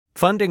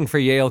Funding for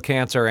Yale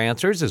Cancer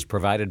Answers is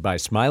provided by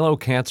Smilo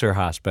Cancer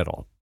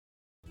Hospital.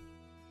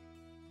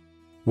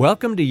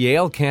 Welcome to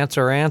Yale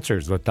Cancer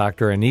Answers with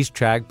Dr. Anees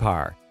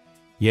Chagpar.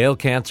 Yale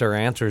Cancer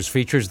Answers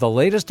features the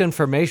latest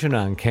information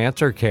on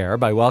cancer care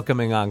by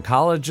welcoming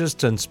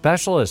oncologists and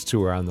specialists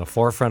who are on the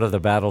forefront of the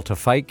battle to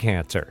fight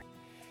cancer.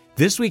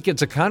 This week,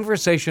 it's a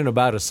conversation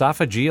about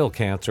esophageal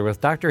cancer with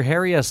Dr.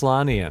 Harry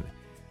Aslanian.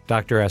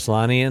 Dr.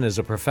 Aslanian is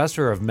a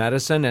professor of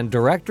medicine and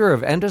director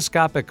of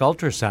endoscopic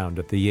ultrasound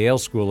at the Yale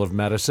School of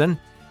Medicine,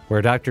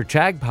 where Dr.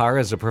 Chagpar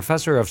is a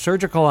professor of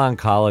surgical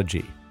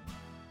oncology.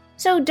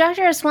 So,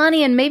 Dr.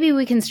 Aslanian, maybe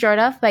we can start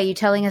off by you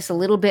telling us a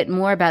little bit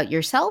more about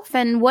yourself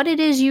and what it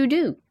is you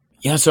do.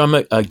 Yeah, so I'm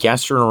a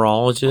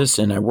gastroenterologist,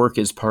 and I work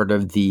as part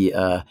of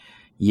the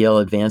Yale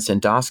Advanced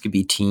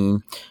Endoscopy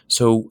team.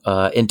 So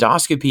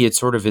endoscopy, it's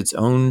sort of its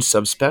own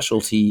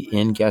subspecialty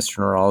in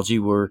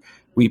gastroenterology, where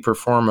we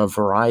perform a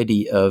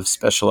variety of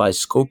specialized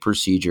scope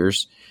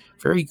procedures,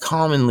 very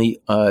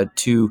commonly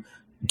to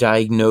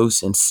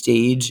diagnose and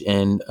stage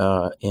and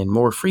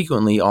more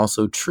frequently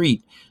also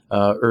treat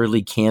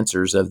early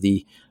cancers of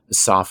the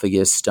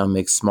esophagus,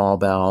 stomach, small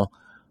bowel,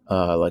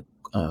 like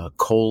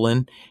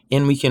colon,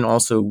 and we can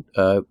also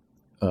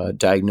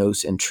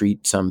diagnose and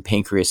treat some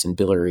pancreas and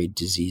biliary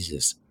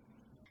diseases.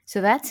 So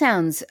that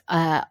sounds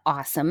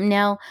awesome.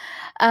 Now,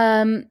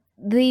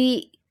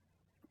 the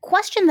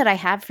question that I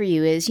have for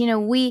you is,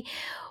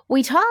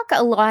 we talk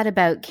a lot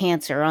about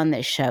cancer on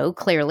this show,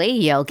 clearly,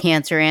 Yale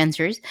Cancer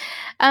Answers.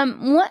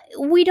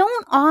 We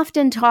don't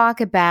often talk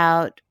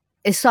about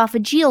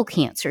esophageal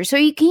cancer. So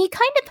can you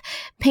kind of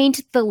paint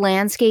the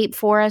landscape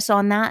for us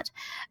on that?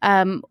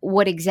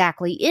 What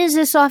exactly is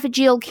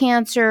esophageal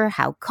cancer?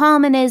 How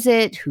common is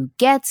it? Who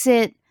gets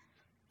it?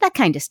 That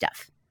kind of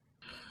stuff.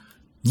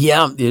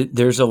 Yeah,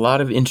 there's a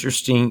lot of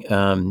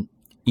interesting,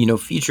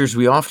 features.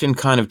 We often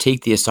kind of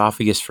take the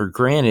esophagus for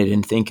granted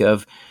and think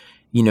of,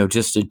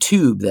 just a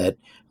tube that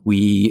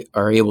we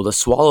are able to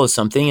swallow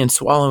something, and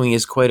swallowing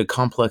is quite a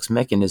complex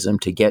mechanism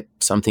to get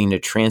something to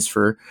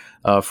transfer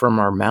from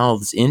our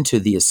mouths into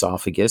the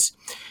esophagus.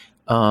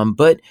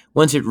 But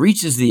once it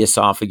reaches the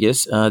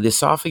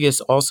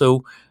esophagus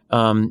also,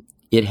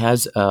 it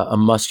has a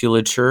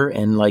musculature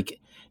and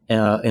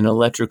an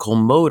electrical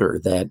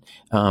motor that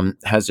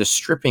has a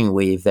stripping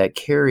wave that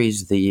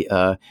carries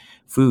the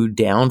food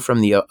down from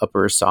the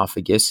upper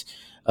esophagus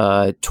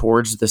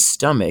towards the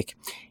stomach.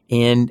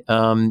 And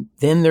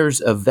then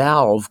there's a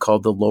valve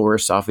called the lower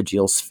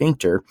esophageal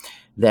sphincter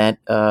that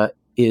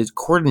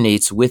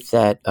coordinates with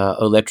that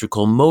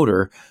electrical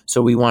motor.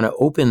 So we want to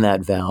open that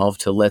valve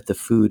to let the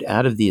food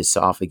out of the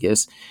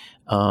esophagus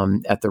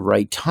at the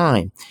right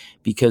time,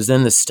 because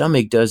then the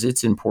stomach does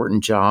its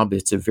important job.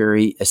 It's a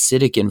very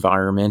acidic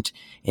environment,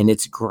 and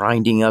it's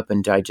grinding up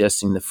and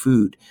digesting the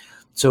food.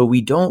 So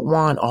we don't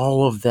want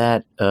all of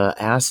that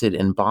acid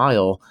and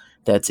bile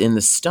that's in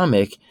the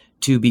stomach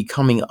to be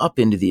coming up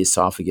into the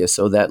esophagus.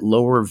 So that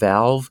lower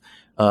valve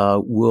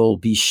will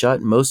be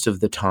shut most of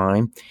the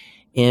time.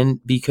 And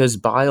because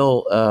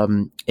bile,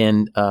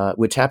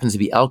 which happens to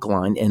be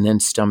alkaline, and then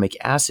stomach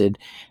acid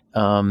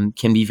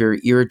can be very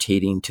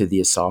irritating to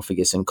the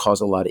esophagus and cause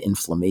a lot of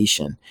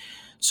inflammation.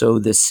 So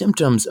the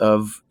symptoms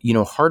of,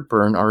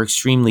 heartburn are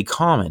extremely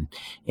common,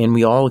 and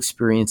we all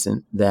experience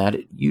that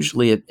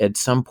usually at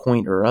some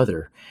point or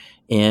other.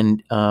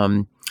 And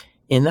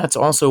that's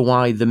also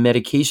why the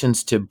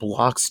medications to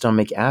block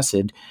stomach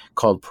acid,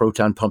 called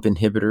proton pump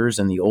inhibitors,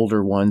 and the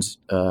older ones,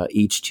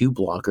 H2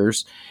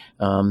 blockers,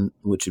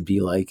 which would be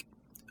like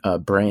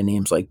brand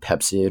names like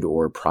Pepcid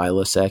or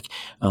Prilosec,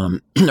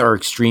 are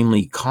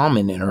extremely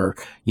common and are,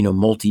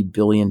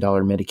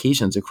 multi-billion-dollar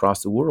medications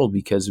across the world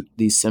because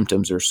these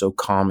symptoms are so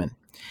common.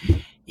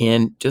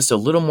 And just a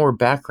little more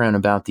background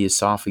about the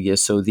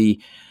esophagus. So the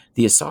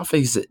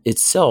esophagus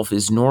itself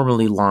is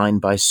normally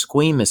lined by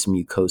squamous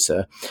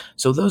mucosa.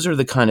 So those are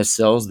the kind of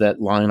cells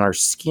that line our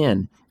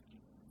skin.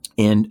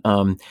 And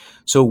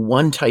so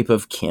one type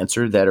of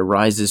cancer that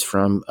arises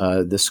from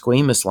the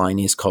squamous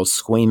lining is called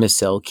squamous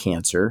cell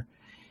cancer.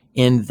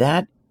 And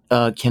that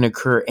can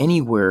occur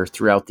anywhere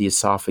throughout the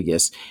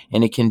esophagus,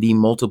 and it can be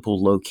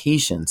multiple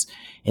locations.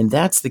 And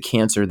that's the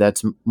cancer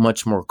that's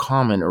much more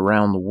common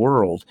around the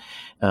world.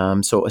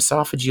 So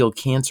esophageal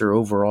cancer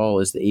overall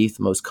is the 8th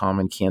most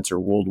common cancer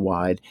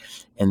worldwide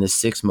and the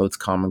 6th most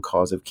common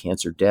cause of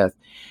cancer death.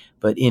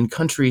 But in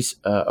countries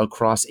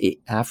across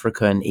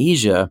Africa and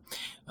Asia,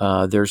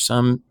 there's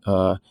some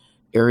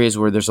areas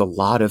where there's a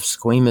lot of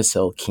squamous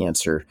cell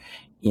cancer.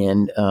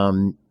 And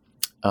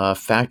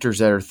factors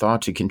that are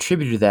thought to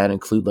contribute to that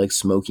include like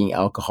smoking,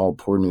 alcohol,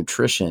 poor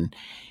nutrition.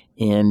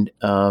 And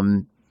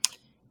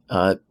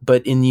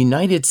but in the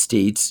United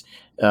States,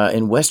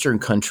 in Western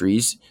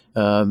countries,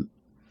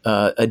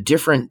 a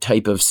different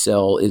type of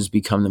cell is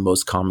become the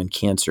most common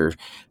cancer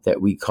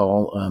that we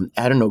call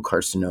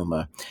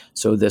adenocarcinoma.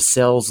 So the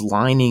cells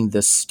lining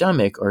the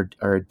stomach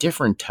are a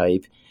different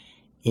type.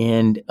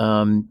 And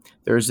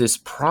there's this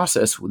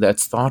process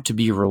that's thought to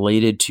be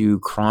related to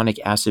chronic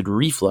acid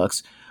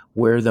reflux,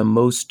 where the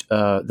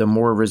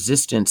more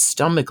resistant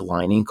stomach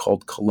lining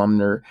called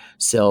columnar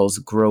cells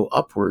grow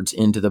upwards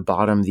into the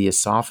bottom of the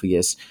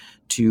esophagus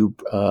to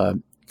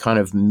kind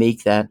of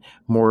make that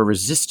more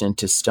resistant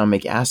to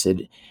stomach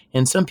acid.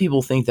 And some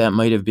people think that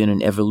might have been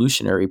an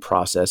evolutionary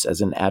process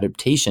as an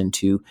adaptation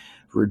to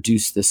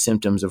reduce the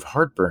symptoms of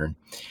heartburn.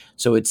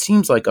 So it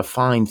seems like a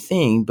fine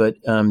thing, but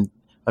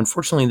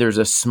unfortunately, there's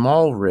a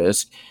small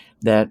risk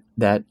that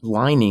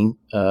lining,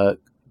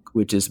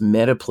 which is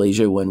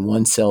metaplasia, when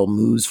one cell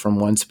moves from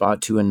one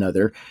spot to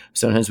another,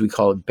 sometimes we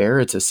call it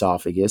Barrett's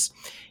esophagus,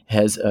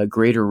 has a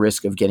greater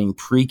risk of getting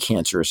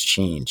precancerous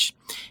change.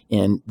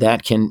 And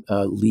that can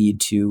lead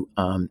to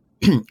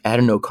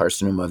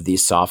adenocarcinoma of the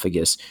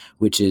esophagus,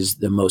 which is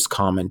the most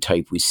common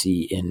type we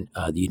see in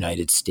the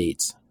United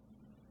States.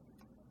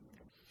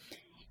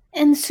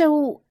 And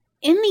so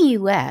in the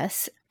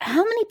U.S.,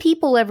 how many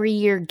people every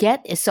year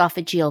get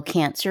esophageal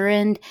cancer,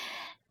 and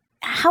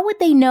how would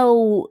they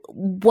know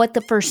what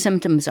the first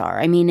symptoms are?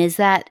 I mean, is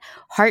that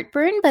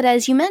heartburn? But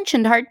as you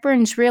mentioned,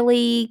 heartburn's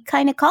really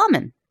kind of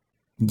common.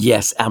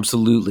 Yes,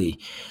 absolutely.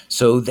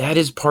 So that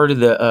is part of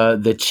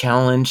the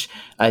challenge.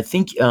 I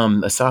think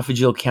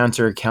esophageal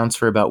cancer accounts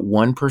for about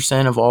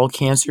 1% of all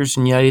cancers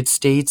in the United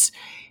States,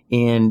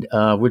 and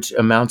which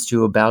amounts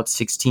to about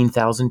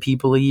 16,000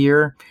 people a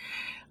year.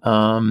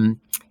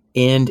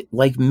 And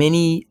like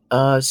many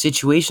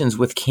situations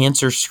with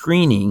cancer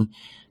screening,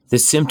 the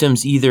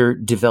symptoms either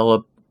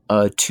develop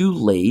too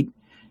late,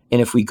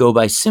 and if we go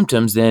by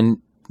symptoms,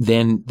 then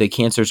the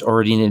cancer is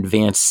already in an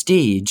advanced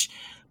stage.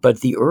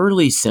 But the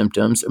early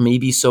symptoms may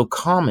be so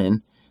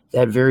common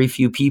that very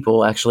few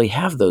people actually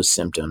have those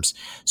symptoms.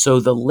 So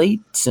the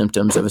late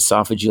symptoms of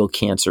esophageal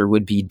cancer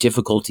would be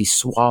difficulty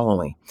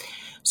swallowing.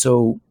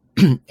 So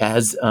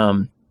as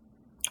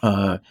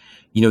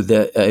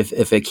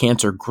if a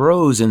cancer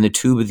grows in the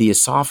tube of the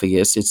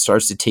esophagus, it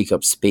starts to take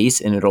up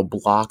space and it'll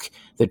block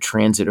the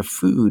transit of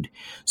food.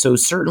 So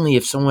certainly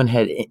if someone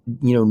had,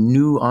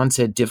 new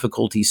onset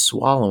difficulty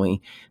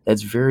swallowing,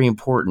 that's very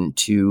important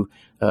to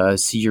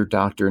see your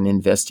doctor and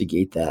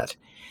investigate that.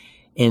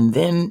 And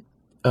then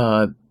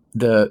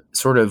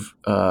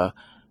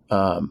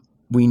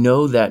we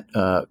know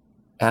that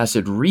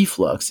acid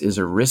reflux is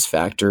a risk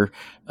factor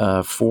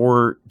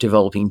for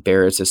developing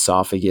Barrett's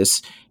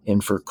esophagus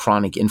and for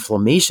chronic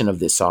inflammation of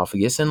the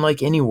esophagus. And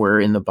like anywhere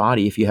in the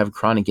body, if you have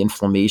chronic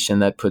inflammation,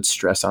 that puts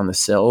stress on the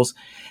cells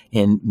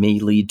and may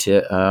lead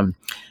to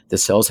the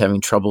cells having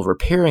trouble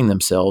repairing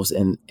themselves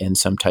and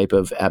some type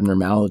of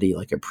abnormality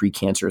like a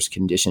precancerous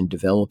condition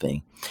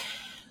developing.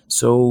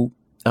 So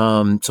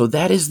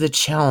that is the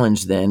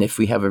challenge then. If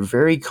we have a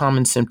very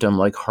common symptom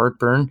like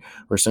heartburn,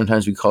 or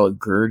sometimes we call it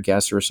GERD,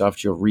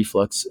 gastroesophageal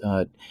reflux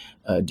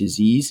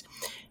disease,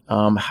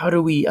 how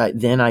do we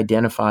then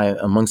identify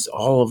amongst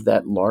all of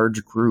that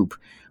large group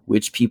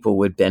which people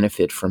would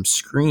benefit from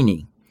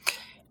screening?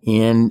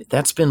 And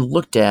that's been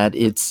looked at.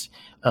 It's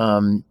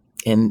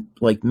and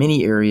like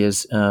many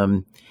areas,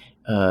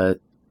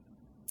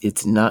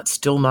 it's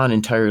still not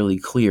entirely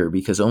clear,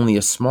 because only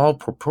a small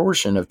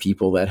proportion of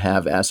people that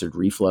have acid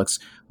reflux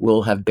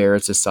will have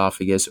Barrett's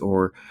esophagus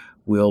or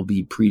will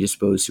be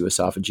predisposed to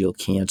esophageal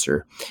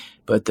cancer.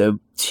 But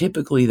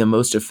typically the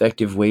most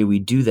effective way we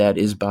do that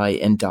is by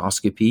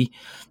endoscopy.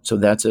 So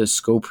that's a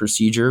scope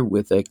procedure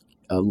with a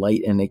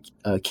light and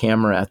a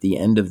camera at the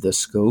end of the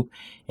scope,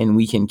 and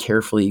we can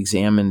carefully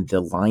examine the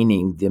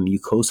lining, the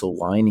mucosal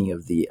lining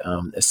of the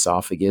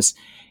esophagus,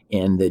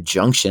 and the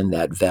junction,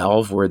 that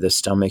valve where the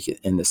stomach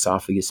and the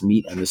esophagus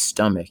meet, and the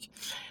stomach.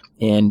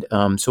 And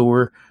so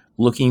we're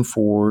looking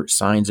for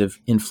signs of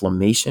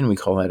inflammation. We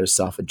call that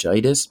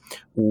esophagitis,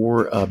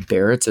 or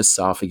Barrett's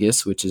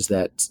esophagus, which is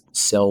that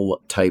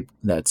cell type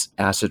that's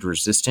acid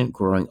resistant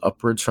growing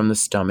upwards from the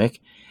stomach.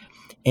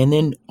 And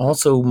then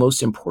also,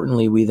 most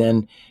importantly, we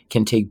then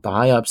can take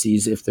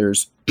biopsies if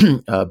there's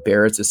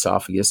Barrett's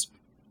esophagus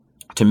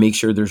to make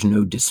sure there's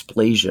no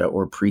dysplasia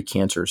or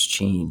precancerous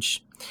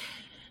change.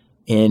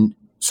 And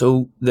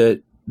so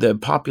the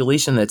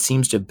population that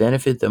seems to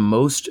benefit the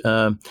most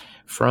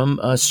from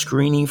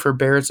screening for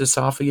Barrett's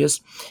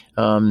esophagus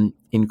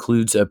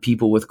includes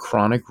people with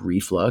chronic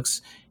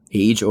reflux,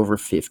 age over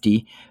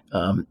 50.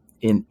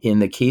 In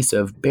the case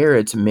of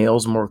Barrett's,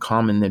 males more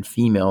common than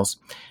females,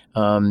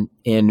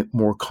 and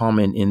more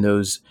common in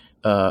those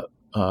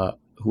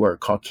who are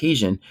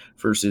Caucasian,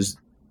 versus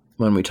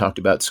when we talked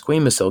about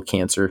squamous cell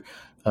cancer,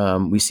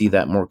 we see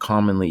that more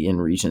commonly in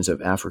regions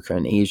of Africa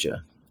and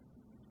Asia.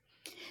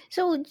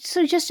 So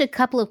just a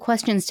couple of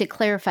questions to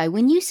clarify.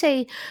 When you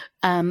say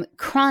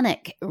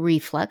chronic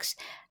reflux,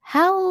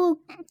 how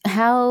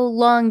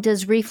long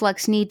does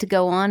reflux need to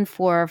go on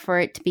for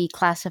it to be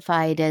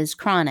classified as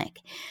chronic?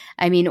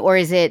 I mean, or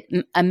is it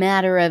a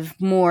matter of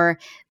more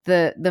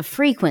the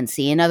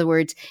frequency? In other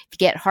words, if you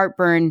get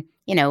heartburn,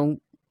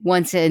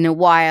 once in a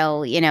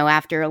while,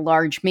 after a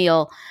large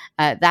meal,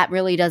 that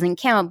really doesn't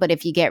count. But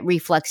if you get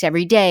reflux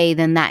every day,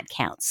 then that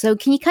counts. So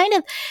can you kind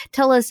of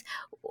tell us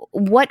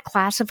what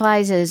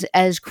classifies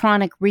as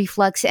chronic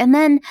reflux? And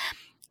then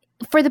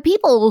for the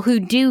people who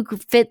do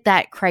fit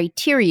that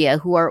criteria,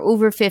 who are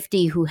over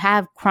 50, who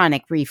have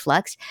chronic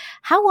reflux,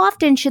 how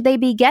often should they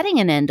be getting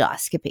an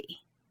endoscopy?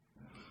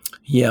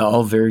 Yeah,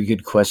 all very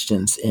good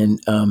questions. And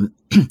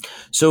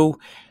so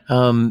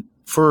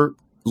for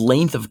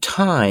length of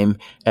time,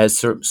 as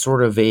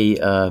sort of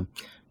a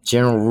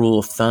general rule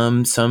of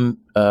thumb, some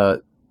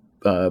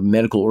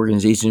medical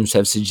organizations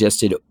have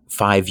suggested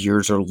 5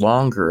 years or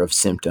longer of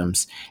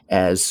symptoms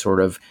as sort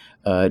of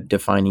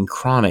defining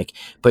chronic.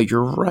 But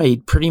you're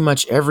right, pretty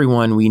much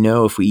everyone we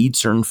know, if we eat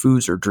certain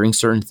foods or drink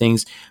certain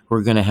things,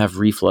 we're going to have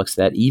reflux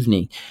that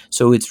evening.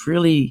 So it's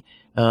really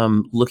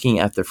looking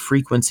at the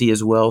frequency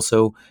as well.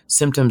 So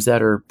symptoms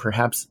that are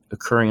perhaps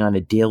occurring on a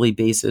daily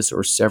basis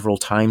or several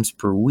times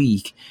per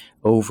week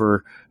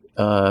over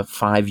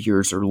 5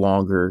 years or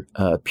longer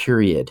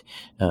period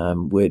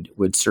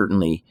would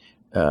certainly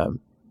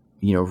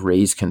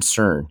raise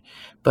concern.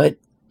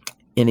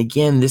 And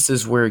again, this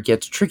is where it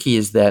gets tricky,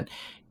 is that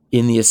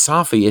in the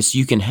esophagus,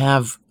 you can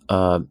have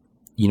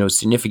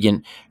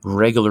significant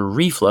regular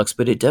reflux,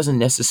 but it doesn't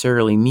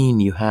necessarily mean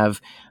you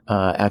have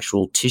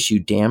actual tissue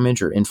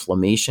damage or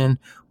inflammation,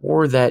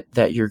 or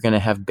that you're going to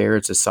have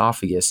Barrett's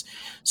esophagus.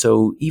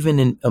 So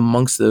even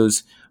amongst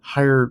those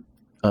higher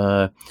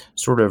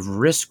sort of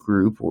risk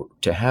group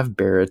to have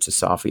Barrett's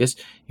esophagus,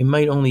 it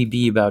might only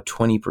be about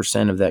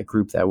 20% of that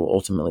group that will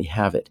ultimately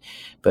have it.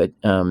 But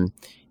and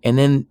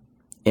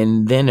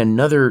then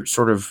another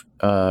sort of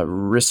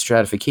risk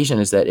stratification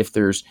is that if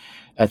there's,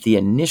 at the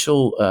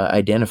initial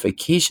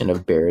identification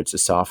of Barrett's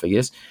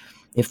esophagus,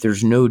 if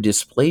there's no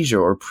dysplasia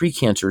or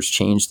precancerous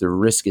change, the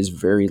risk is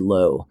very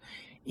low.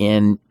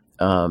 And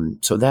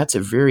so that's a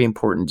very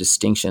important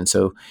distinction.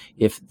 So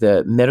if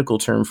the medical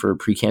term for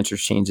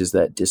precancerous change is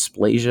that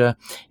dysplasia,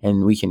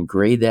 and we can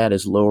grade that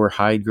as low or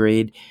high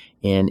grade,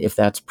 and if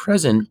that's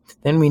present,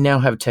 then we now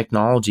have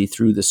technology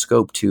through the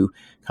scope to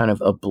kind of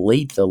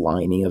ablate the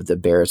lining of the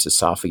Barrett's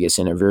esophagus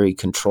in a very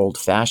controlled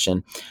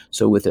fashion.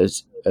 So with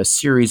a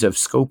series of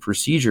scope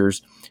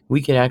procedures,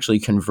 we can actually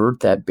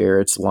convert that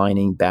Barrett's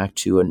lining back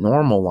to a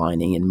normal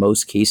lining in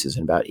most cases,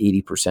 in about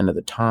 80% of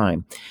the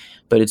time.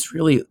 But it's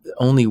really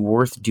only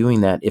worth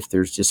doing that if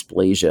there's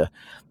dysplasia.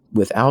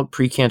 Without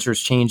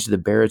precancerous change, the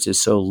Barrett's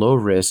is so low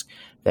risk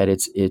that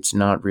it's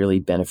not really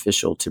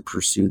beneficial to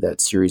pursue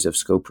that series of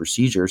scope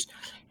procedures.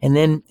 And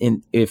then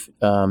if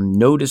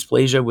no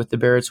dysplasia with the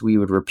Barrett's, we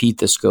would repeat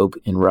the scope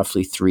in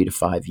roughly 3 to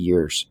 5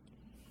 years.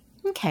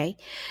 Okay.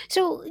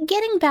 So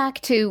getting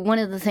back to one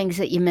of the things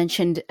that you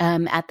mentioned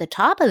at the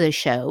top of the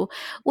show,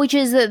 which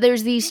is that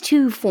there's these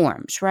two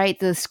forms, right?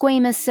 The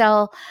squamous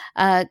cell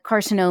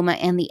carcinoma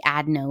and the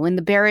adeno. And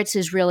the Barrett's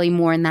is really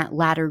more in that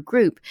latter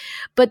group.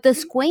 But the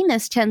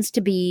squamous tends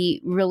to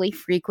be really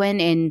frequent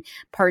in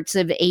parts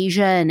of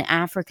Asia and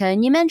Africa.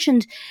 And you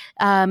mentioned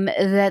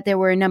that there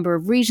were a number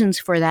of reasons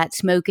for that: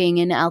 smoking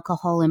and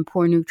alcohol and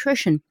poor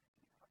nutrition.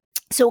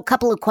 So a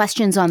couple of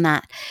questions on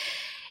that.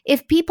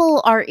 If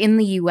people are in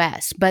the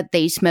U.S., but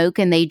they smoke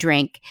and they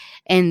drink,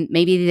 and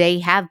maybe they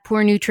have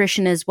poor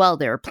nutrition as well —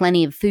 there are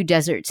plenty of food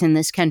deserts in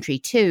this country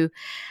too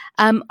 —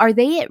 are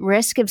they at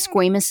risk of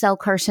squamous cell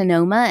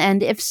carcinoma?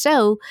 And if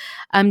so,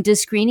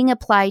 does screening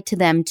apply to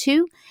them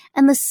too?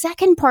 And the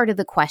second part of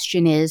the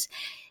question is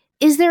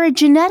there a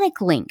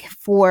genetic link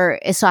for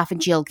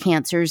esophageal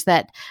cancers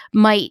that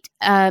might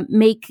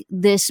make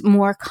this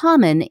more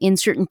common in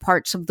certain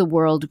parts of the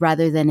world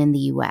rather than in the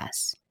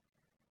U.S.?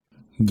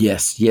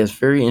 Yes,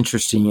 very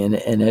interesting.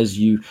 And as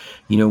you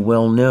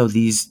well know,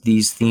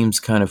 these themes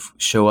kind of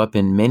show up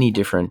in many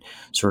different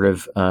sort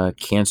of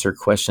cancer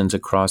questions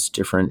across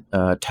different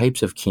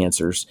types of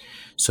cancers.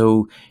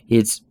 So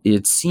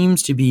it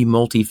seems to be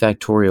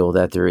multifactorial,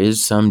 that there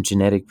is some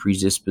genetic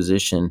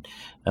predisposition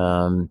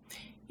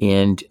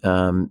and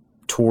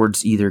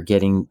towards either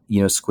getting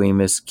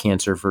squamous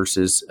cancer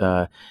versus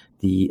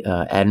the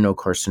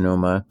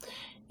adenocarcinoma,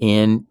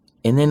 and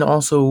then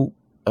also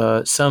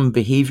some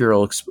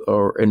behavioral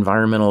or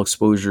environmental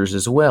exposures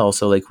as well.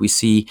 So like we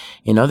see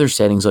in other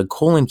settings like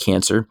colon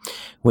cancer,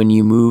 when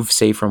you move,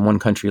 say, from one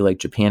country like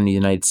Japan to the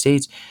United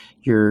States,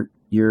 your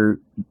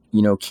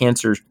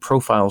cancer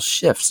profile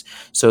shifts.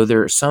 So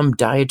there are some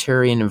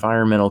dietary and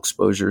environmental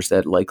exposures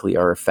that likely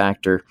are a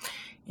factor,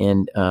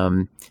 and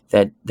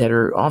that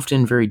are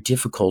often very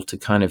difficult to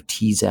kind of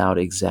tease out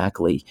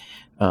exactly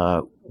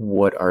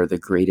what are the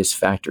greatest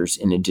factors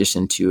in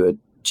addition to a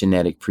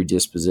genetic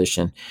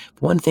predisposition.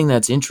 But one thing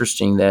that's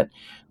interesting that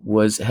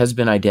has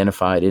been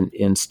identified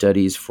in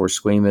studies for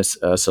squamous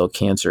cell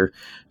cancer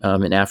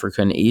in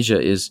Africa and Asia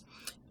is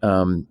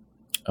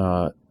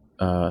the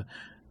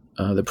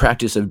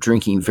practice of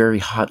drinking very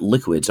hot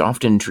liquids.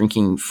 Often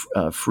drinking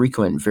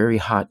frequent, very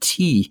hot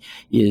tea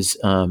is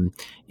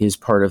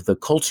part of the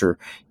culture,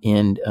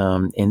 and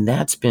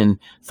that's been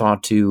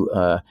thought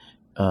to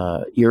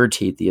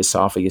irritate the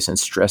esophagus and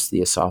stress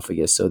the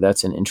esophagus. So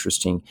that's an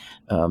interesting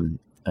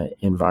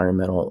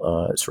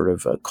environmental sort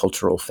of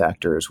cultural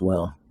factor as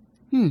well.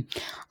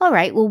 All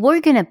right. Well,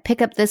 we're going to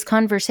pick up this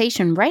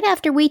conversation right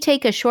after we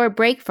take a short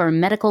break for a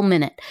medical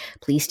minute.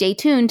 Please stay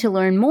tuned to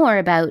learn more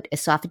about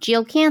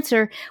esophageal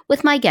cancer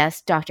with my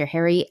guest, Dr.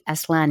 Harry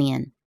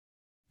Aslanian.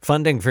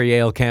 Funding for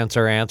Yale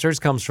Cancer Answers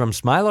comes from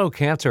Smilow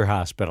Cancer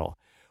Hospital,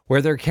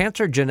 where their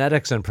cancer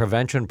genetics and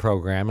prevention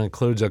program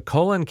includes a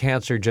colon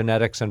cancer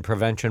genetics and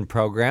prevention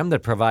program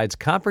that provides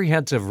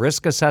comprehensive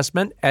risk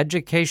assessment,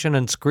 education,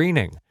 and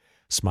screening.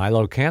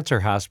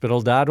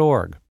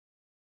 SmiloCancerHospital.org.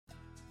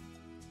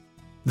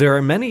 There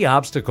are many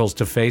obstacles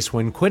to face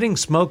when quitting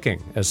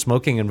smoking, as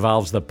smoking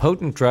involves the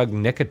potent drug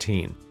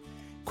nicotine.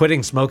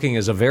 Quitting smoking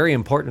is a very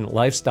important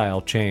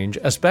lifestyle change,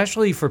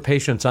 especially for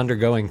patients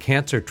undergoing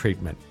cancer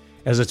treatment,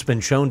 as it's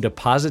been shown to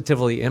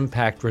positively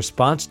impact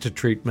response to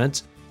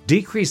treatments,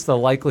 decrease the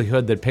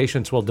likelihood that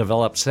patients will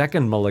develop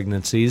second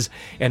malignancies,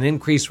 and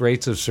increase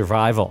rates of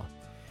survival.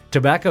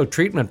 Tobacco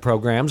treatment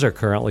programs are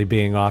currently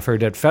being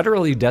offered at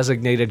federally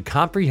designated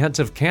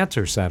comprehensive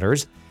cancer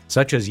centers,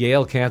 such as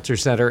Yale Cancer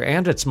Center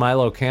and at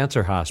Smilow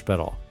Cancer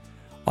Hospital.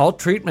 All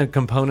treatment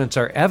components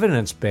are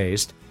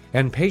evidence-based,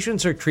 and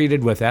patients are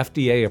treated with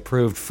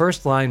FDA-approved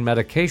first-line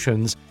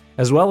medications,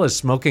 as well as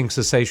smoking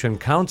cessation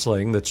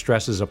counseling that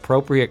stresses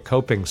appropriate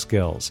coping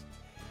skills.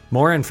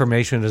 More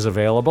information is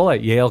available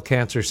at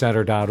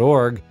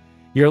yalecancercenter.org.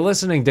 You're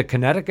listening to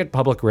Connecticut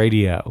Public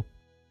Radio.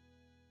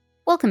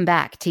 Welcome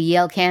back to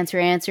Yale Cancer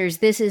Answers.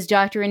 This is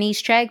Dr.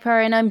 Anees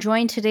Chagpar, and I'm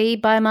joined today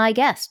by my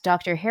guest,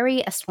 Dr.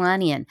 Harry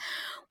Aslanian.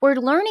 We're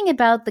learning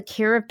about the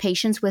care of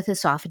patients with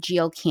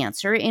esophageal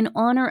cancer in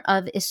honor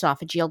of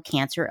Esophageal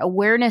Cancer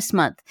Awareness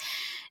Month.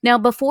 Now,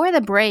 before the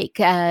break,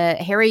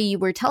 Harry, you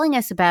were telling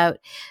us about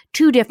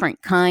two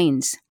different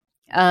kinds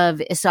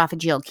of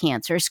esophageal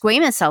cancer: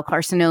 squamous cell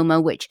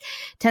carcinoma, which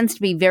tends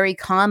to be very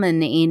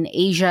common in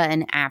Asia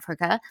and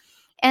Africa,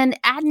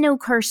 and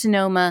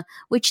adenocarcinoma,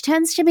 which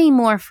tends to be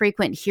more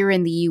frequent here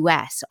in the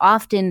U.S.,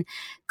 often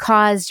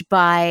caused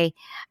by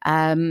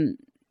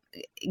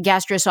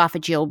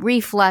gastroesophageal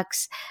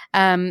reflux,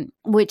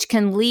 which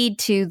can lead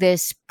to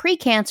this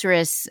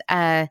precancerous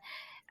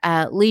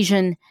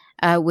lesion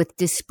with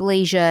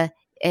dysplasia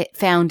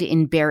found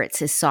in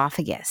Barrett's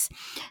esophagus.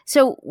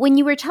 So when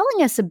you were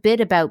telling us a bit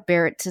about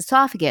Barrett's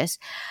esophagus,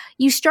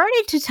 you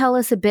started to tell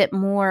us a bit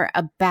more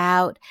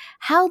about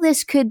how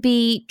this could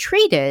be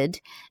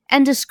treated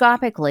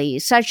endoscopically,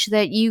 such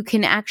that you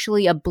can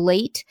actually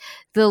ablate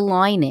the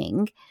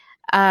lining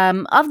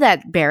of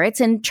that Barrett's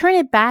and turn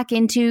it back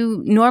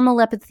into normal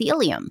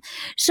epithelium.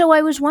 So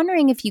I was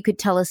wondering if you could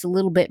tell us a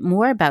little bit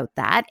more about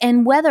that,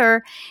 and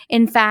whether,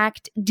 in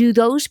fact, do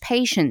those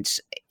patients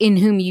in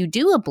whom you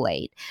do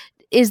ablate,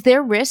 does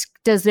their risk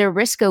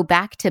go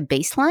back to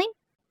baseline?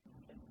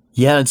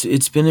 Yeah,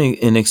 it's been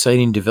an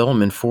exciting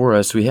development for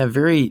us. We have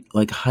very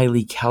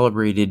highly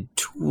calibrated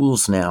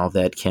tools now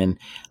that can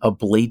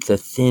ablate the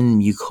thin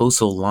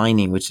mucosal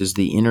lining, which is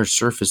the inner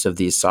surface of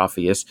the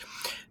esophagus,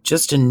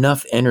 just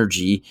enough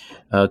energy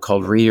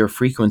called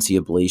radiofrequency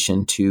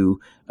ablation to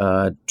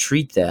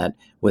treat that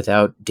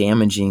without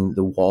damaging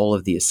the wall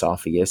of the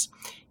esophagus.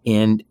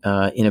 And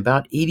in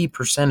about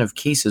 80% of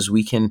cases,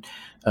 we can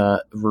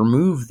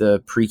remove the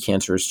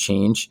precancerous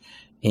change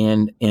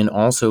and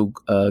also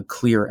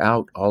clear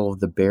out all of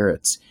the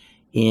Barrett's.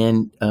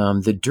 And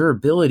the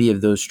durability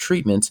of those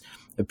treatments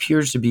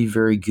appears to be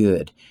very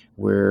good,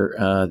 where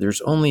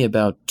there's only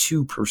about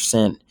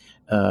 2%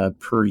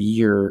 per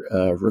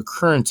year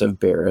recurrence of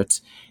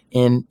Barrett's.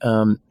 And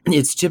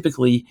it's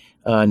typically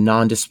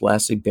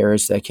non-dysplastic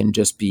Barrett's that can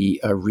just be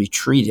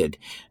retreated.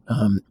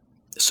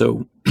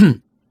 So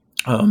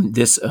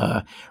this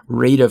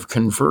rate of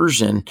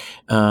conversion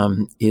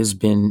has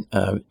been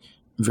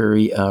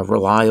very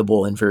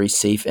reliable and very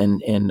safe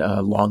and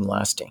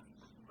long-lasting.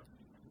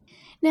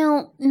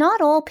 Now,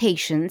 not all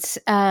patients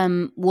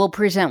will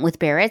present with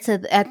Barrett's.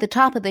 At the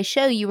top of the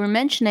show, you were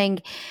mentioning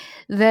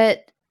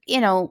that,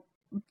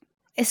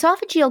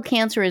 esophageal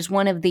cancer is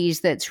one of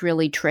these that's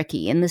really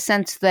tricky, in the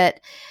sense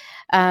that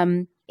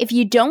if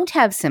you don't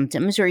have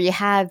symptoms, or you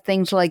have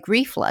things like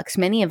reflux,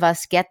 many of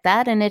us get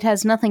that, and it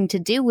has nothing to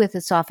do with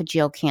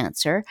esophageal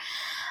cancer.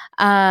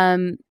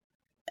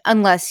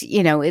 Unless,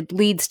 it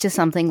leads to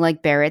something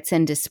like Barrett's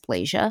and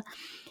dysplasia.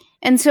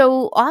 And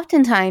so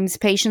oftentimes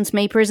patients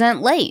may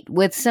present late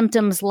with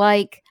symptoms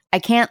like, I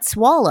can't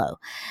swallow.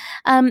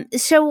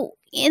 So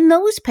in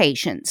those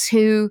patients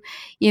who,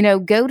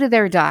 go to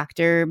their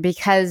doctor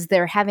because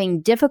they're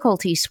having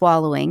difficulty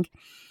swallowing,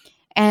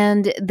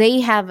 and they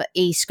have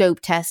a scope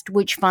test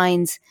which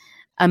finds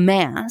a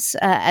mass,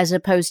 as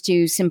opposed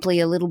to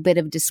simply a little bit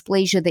of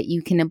dysplasia that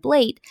you can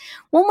ablate,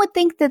 one would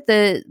think that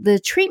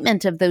the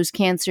treatment of those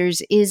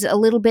cancers is a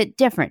little bit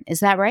different. Is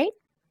that right?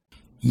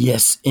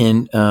 Yes.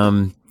 And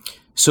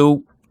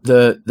so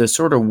the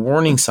sort of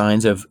warning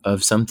signs of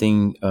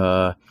something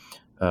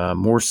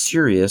more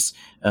serious,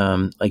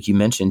 like you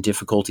mentioned,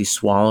 difficulty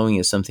swallowing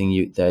is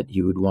something that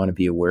you would want to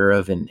be aware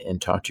of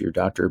and talk to your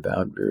doctor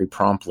about very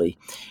promptly.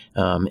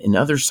 And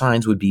other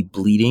signs would be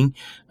bleeding.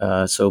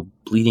 So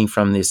bleeding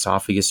from the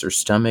esophagus or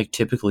stomach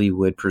typically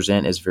would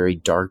present as very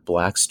dark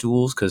black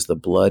stools because the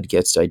blood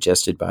gets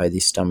digested by the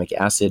stomach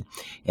acid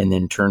and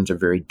then turns a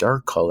very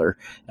dark color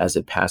as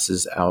it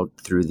passes out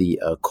through the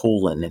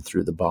colon and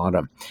through the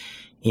bottom.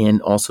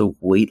 And also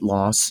weight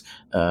loss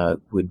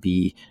would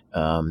be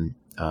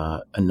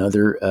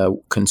another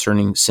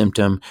concerning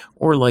symptom,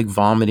 or like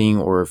vomiting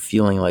or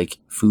feeling like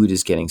food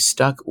is getting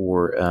stuck,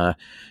 or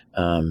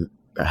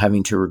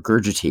having to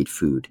regurgitate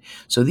food.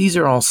 So these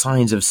are all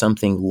signs of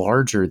something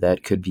larger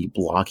that could be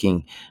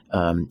blocking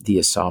the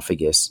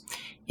esophagus.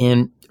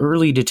 And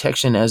early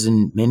detection, as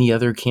in many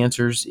other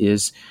cancers,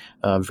 is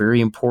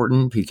very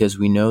important because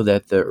we know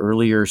that the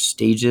earlier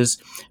stages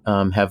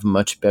have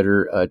much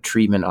better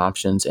treatment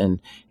options and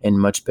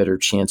much better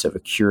chance of a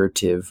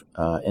curative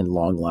and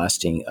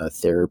long-lasting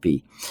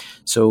therapy.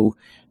 So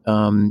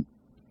endoscopy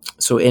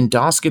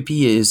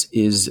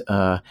is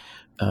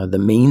the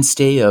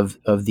mainstay of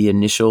the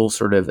initial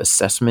sort of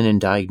assessment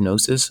and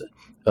diagnosis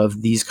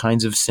of these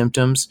kinds of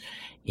symptoms,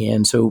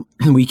 and so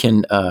we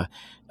can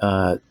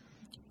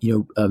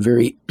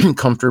very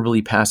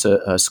comfortably pass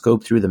a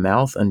scope through the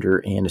mouth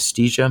under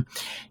anesthesia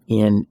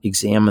and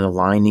examine the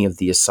lining of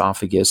the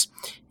esophagus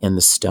and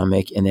the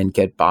stomach, and then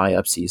get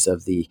biopsies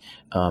of the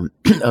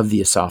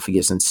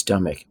esophagus and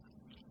stomach.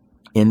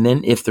 And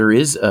then if there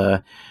is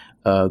a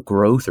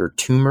growth or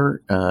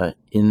tumor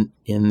in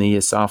the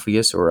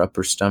esophagus or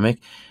upper stomach,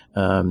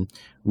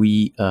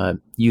 we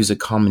use a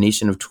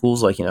combination of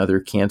tools like in other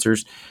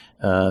cancers.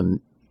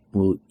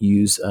 We'll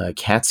use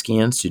CAT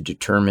scans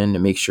to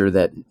make sure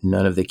that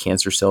none of the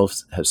cancer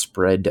cells have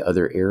spread to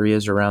other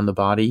areas around the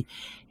body.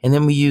 And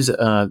then we use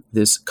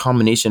this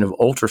combination of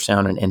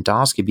ultrasound and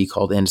endoscopy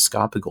called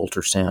endoscopic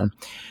ultrasound,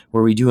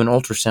 where we do an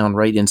ultrasound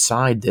right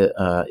inside the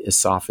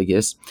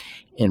esophagus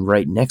and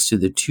right next to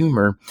the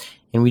tumor,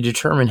 and we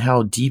determine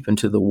how deep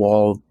into the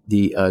wall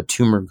the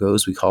tumor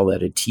goes. We call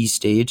that a T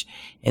stage.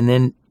 And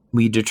then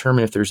we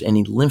determine if there's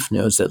any lymph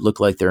nodes that look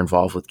like they're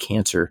involved with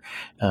cancer,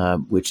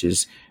 which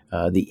is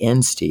the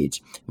end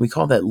stage. We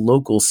call that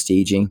local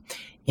staging.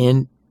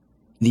 And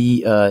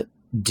the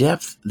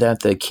depth that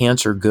the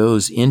cancer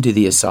goes into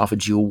the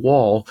esophageal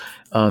wall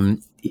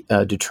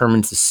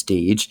determines the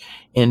stage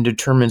and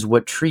determines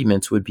what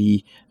treatments would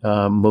be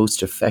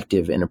most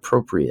effective and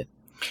appropriate.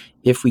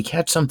 If we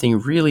catch something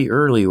really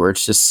early where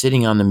it's just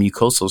sitting on the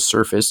mucosal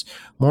surface,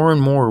 more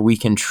and more we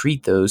can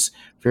treat those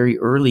very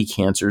early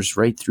cancers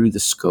right through the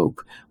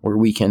scope, where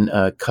we can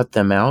cut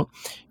them out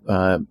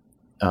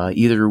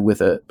either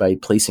by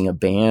placing a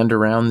band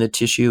around the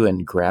tissue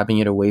and grabbing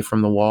it away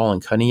from the wall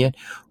and cutting it,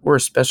 or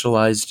a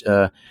specialized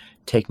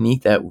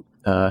technique that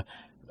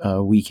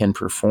we can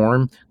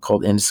perform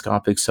called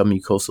endoscopic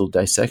submucosal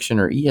dissection,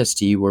 or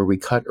ESD, where we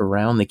cut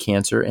around the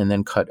cancer and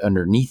then cut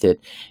underneath it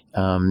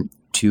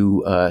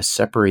to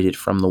separate it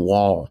from the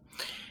wall.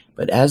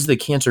 But as the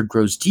cancer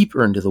grows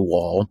deeper into the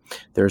wall,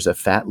 there's a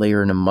fat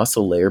layer and a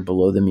muscle layer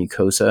below the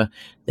mucosa,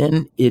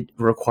 then it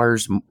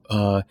requires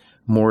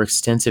more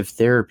extensive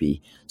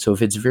therapy. So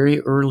if it's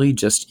very early,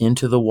 just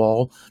into the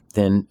wall,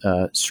 then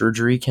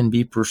surgery can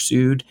be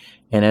pursued.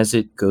 And as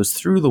it goes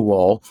through the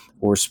wall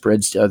or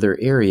spreads to other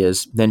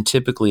areas, then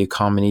typically a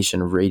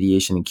combination of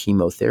radiation and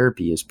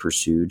chemotherapy is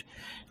pursued.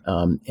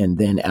 And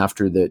then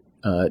after the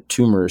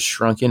tumor is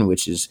shrunken,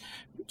 which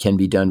can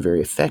be done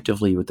very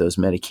effectively with those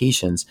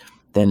medications,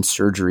 then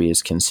surgery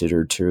is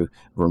considered to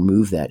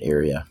remove that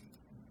area.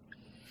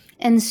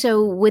 And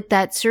so would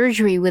that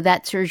surgery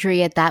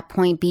at that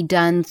point be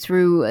done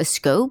through a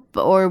scope,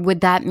 or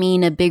would that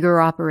mean a bigger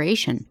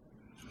operation?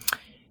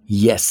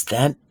 Yes,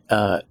 that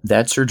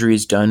surgery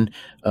is done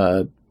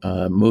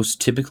most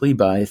typically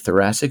by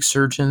thoracic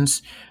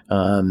surgeons,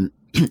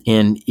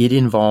 and it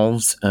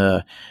involves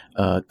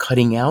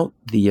cutting out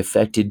the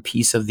affected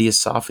piece of the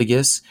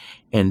esophagus,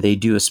 and they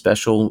do a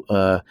special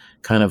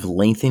kind of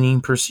lengthening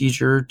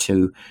procedure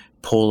to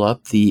pull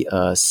up the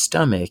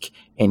stomach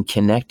and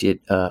connect it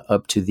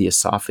up to the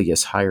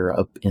esophagus higher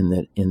up in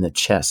the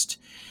chest.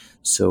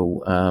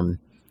 So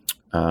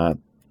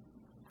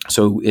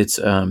it's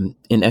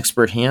in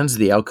expert hands.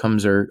 The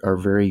outcomes are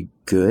very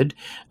good,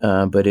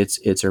 but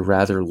it's a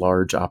rather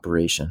large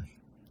operation.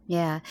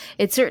 Yeah,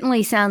 it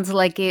certainly sounds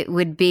like it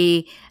would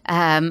be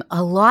a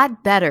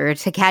lot better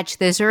to catch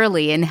this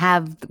early and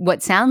have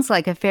what sounds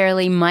like a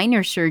fairly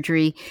minor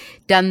surgery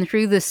done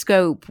through the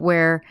scope,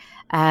 where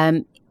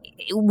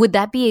would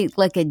that be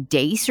like a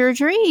day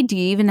surgery? Do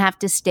you even have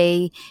to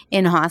stay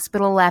in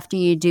hospital after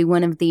you do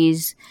one of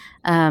these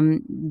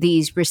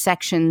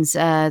resections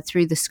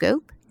through the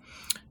scope?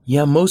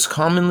 Yeah, most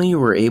commonly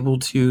we're able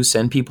to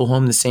send people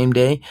home the same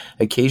day.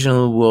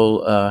 Occasionally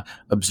we'll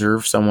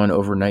observe someone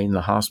overnight in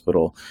the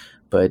hospital,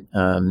 but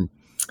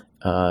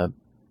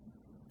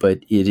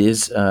it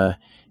is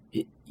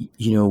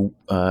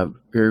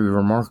very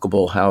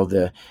remarkable how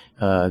the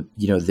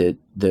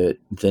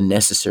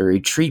necessary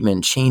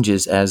treatment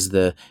changes as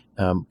the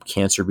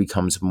cancer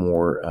becomes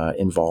more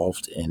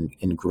involved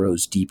and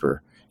grows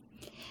deeper.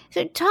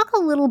 So talk a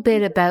little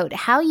bit about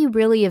how you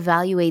really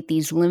evaluate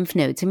these lymph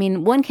nodes. I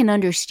mean, one can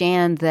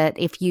understand that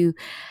if you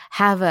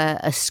have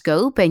a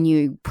scope and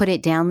you put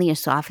it down the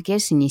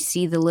esophagus and you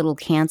see the little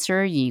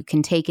cancer, you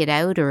can take it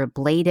out or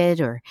ablate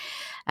it or,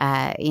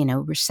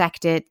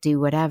 resect it, do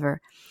whatever.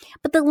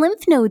 But the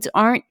lymph nodes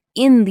aren't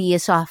in the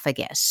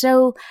esophagus.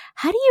 So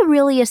how do you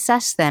really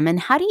assess them, and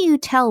how do you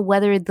tell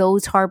whether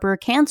those harbor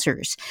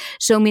cancers?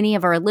 So many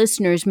of our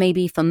listeners may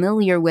be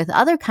familiar with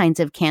other kinds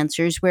of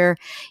cancers where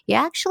you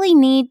actually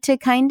need to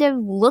kind of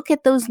look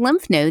at those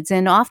lymph nodes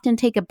and often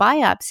take a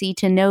biopsy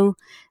to know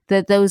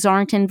that those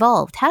aren't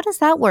involved. How does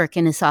that work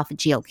in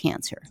esophageal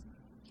cancer?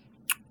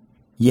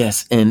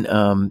 Yes, and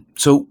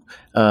so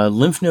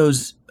lymph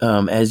nodes,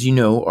 as you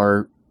know,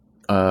 are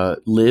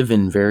live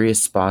in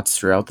various spots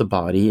throughout the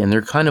body, and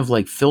they're kind of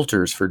like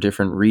filters for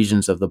different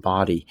regions of the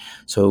body.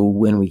 So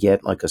when we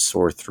get like a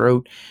sore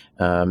throat,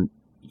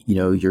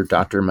 your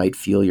doctor might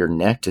feel your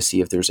neck to see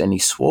if there's any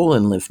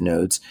swollen lymph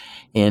nodes.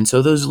 And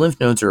so those lymph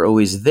nodes are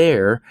always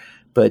there,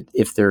 but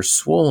if they're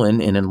swollen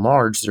and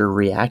enlarged, they're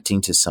reacting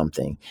to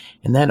something.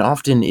 And that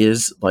often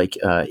is like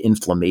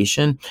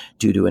inflammation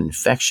due to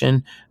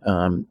infection,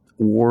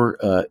 or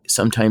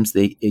sometimes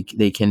they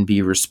can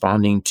be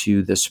responding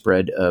to the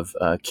spread of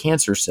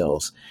cancer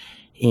cells.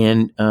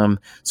 And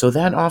so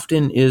that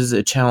often is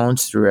a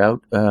challenge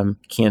throughout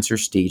cancer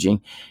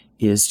staging,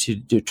 is to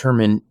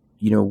determine,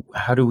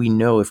 how do we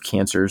know if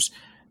cancers,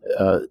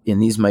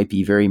 and these might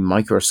be very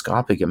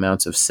microscopic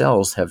amounts of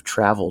cells, have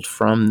traveled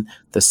from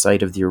the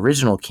site of the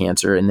original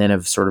cancer and then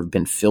have sort of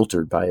been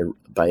filtered by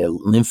a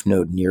lymph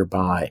node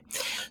nearby.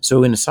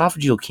 So in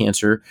esophageal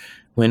cancer,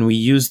 when we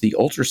use the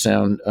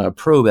ultrasound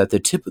probe at the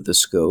tip of the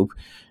scope,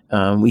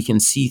 we can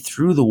see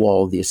through the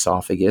wall of the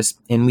esophagus,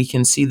 and we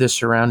can see the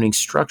surrounding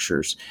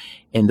structures,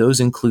 and those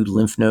include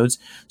lymph nodes.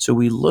 So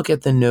we look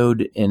at the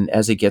node, and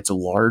as it gets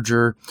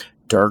larger,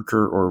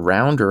 darker, or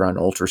rounder on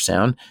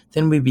ultrasound,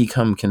 then we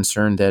become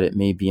concerned that it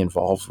may be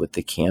involved with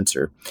the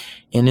cancer.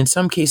 And in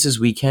some cases,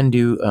 we can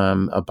do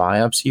a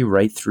biopsy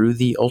right through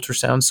the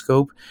ultrasound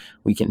scope.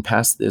 We can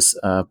pass this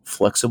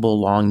flexible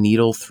long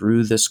needle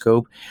through the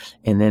scope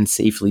and then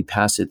safely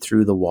pass it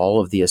through the wall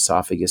of the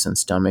esophagus and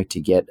stomach to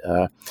get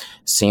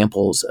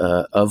samples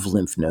of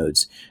lymph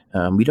nodes.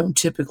 We don't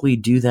typically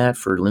do that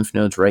for lymph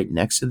nodes right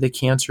next to the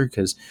cancer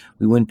because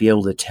we wouldn't be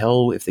able to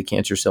tell if the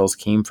cancer cells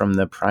came from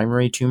the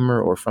primary tumor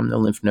or from the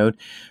lymph node.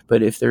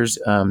 But if there's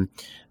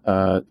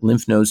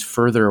lymph nodes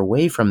further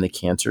away from the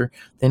cancer,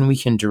 then we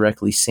can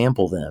directly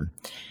sample them.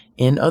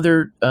 And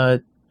other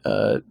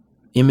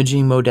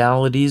imaging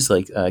modalities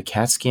like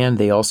CAT scan,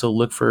 they also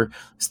look for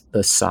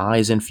the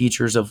size and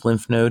features of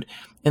lymph node.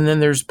 And then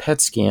there's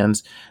PET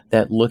scans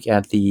that look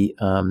at the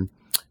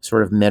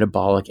sort of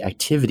metabolic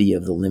activity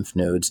of the lymph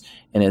nodes,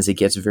 and as it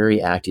gets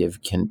very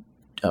active, can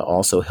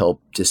also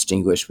help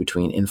distinguish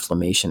between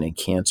inflammation and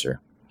cancer.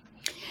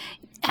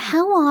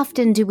 How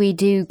often do we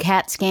do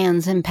CAT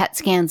scans and PET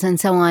scans and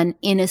so on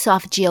in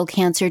esophageal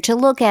cancer to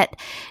look at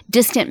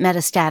distant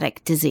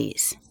metastatic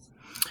disease?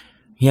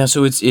 Yeah,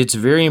 so it's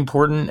very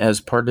important as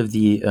part of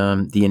the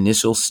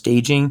initial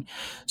staging.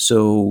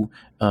 So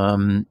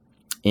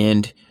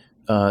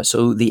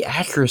so the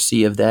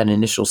accuracy of that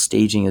initial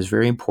staging is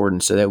very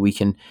important so that we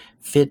can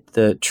fit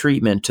the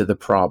treatment to the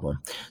problem.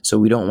 So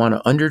we don't want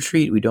to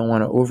undertreat, we don't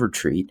want to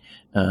overtreat.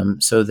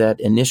 So that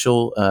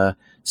initial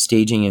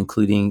staging,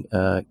 including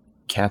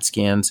CAT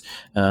scans,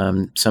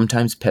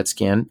 sometimes PET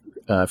scan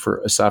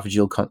for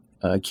esophageal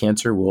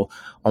cancer, will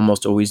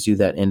almost always do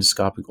that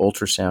endoscopic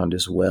ultrasound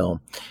as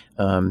well.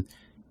 And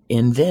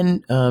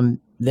then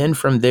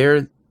from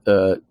there,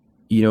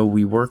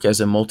 we work as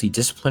a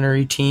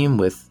multidisciplinary team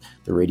with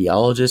the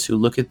radiologists who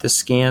look at the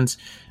scans,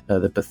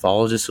 the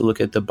pathologists who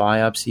look at the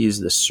biopsies,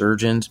 the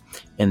surgeons,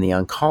 and the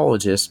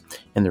oncologists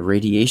and the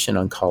radiation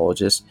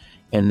oncologists,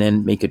 and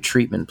then make a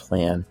treatment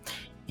plan.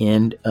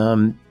 And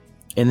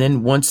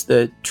then once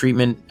the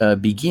treatment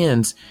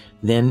begins,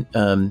 then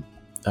the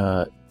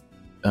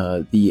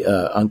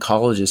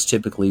oncologist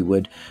typically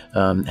would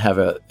have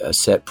a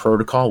set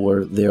protocol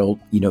where they'll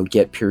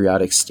get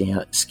periodic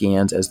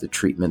scans as the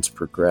treatments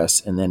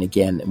progress, and then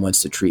again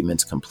once the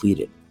treatment's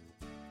completed.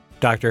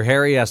 Dr.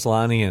 Harry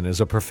Aslanian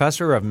is a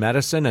professor of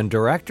medicine and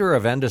director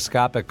of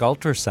endoscopic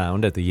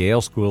ultrasound at the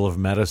Yale School of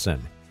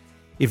Medicine.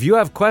 If you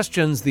have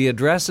questions, the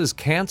address is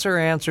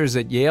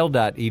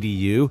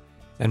canceranswers@yale.edu,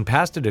 and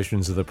past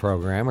editions of the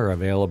program are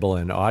available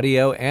in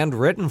audio and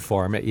written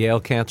form at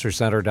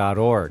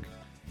yalecancercenter.org.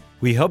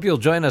 We hope you'll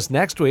join us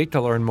next week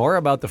to learn more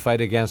about the fight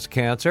against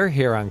cancer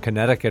here on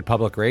Connecticut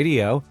Public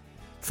Radio.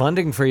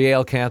 Funding for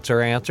Yale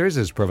Cancer Answers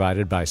is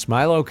provided by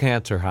Smilow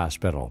Cancer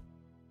Hospital.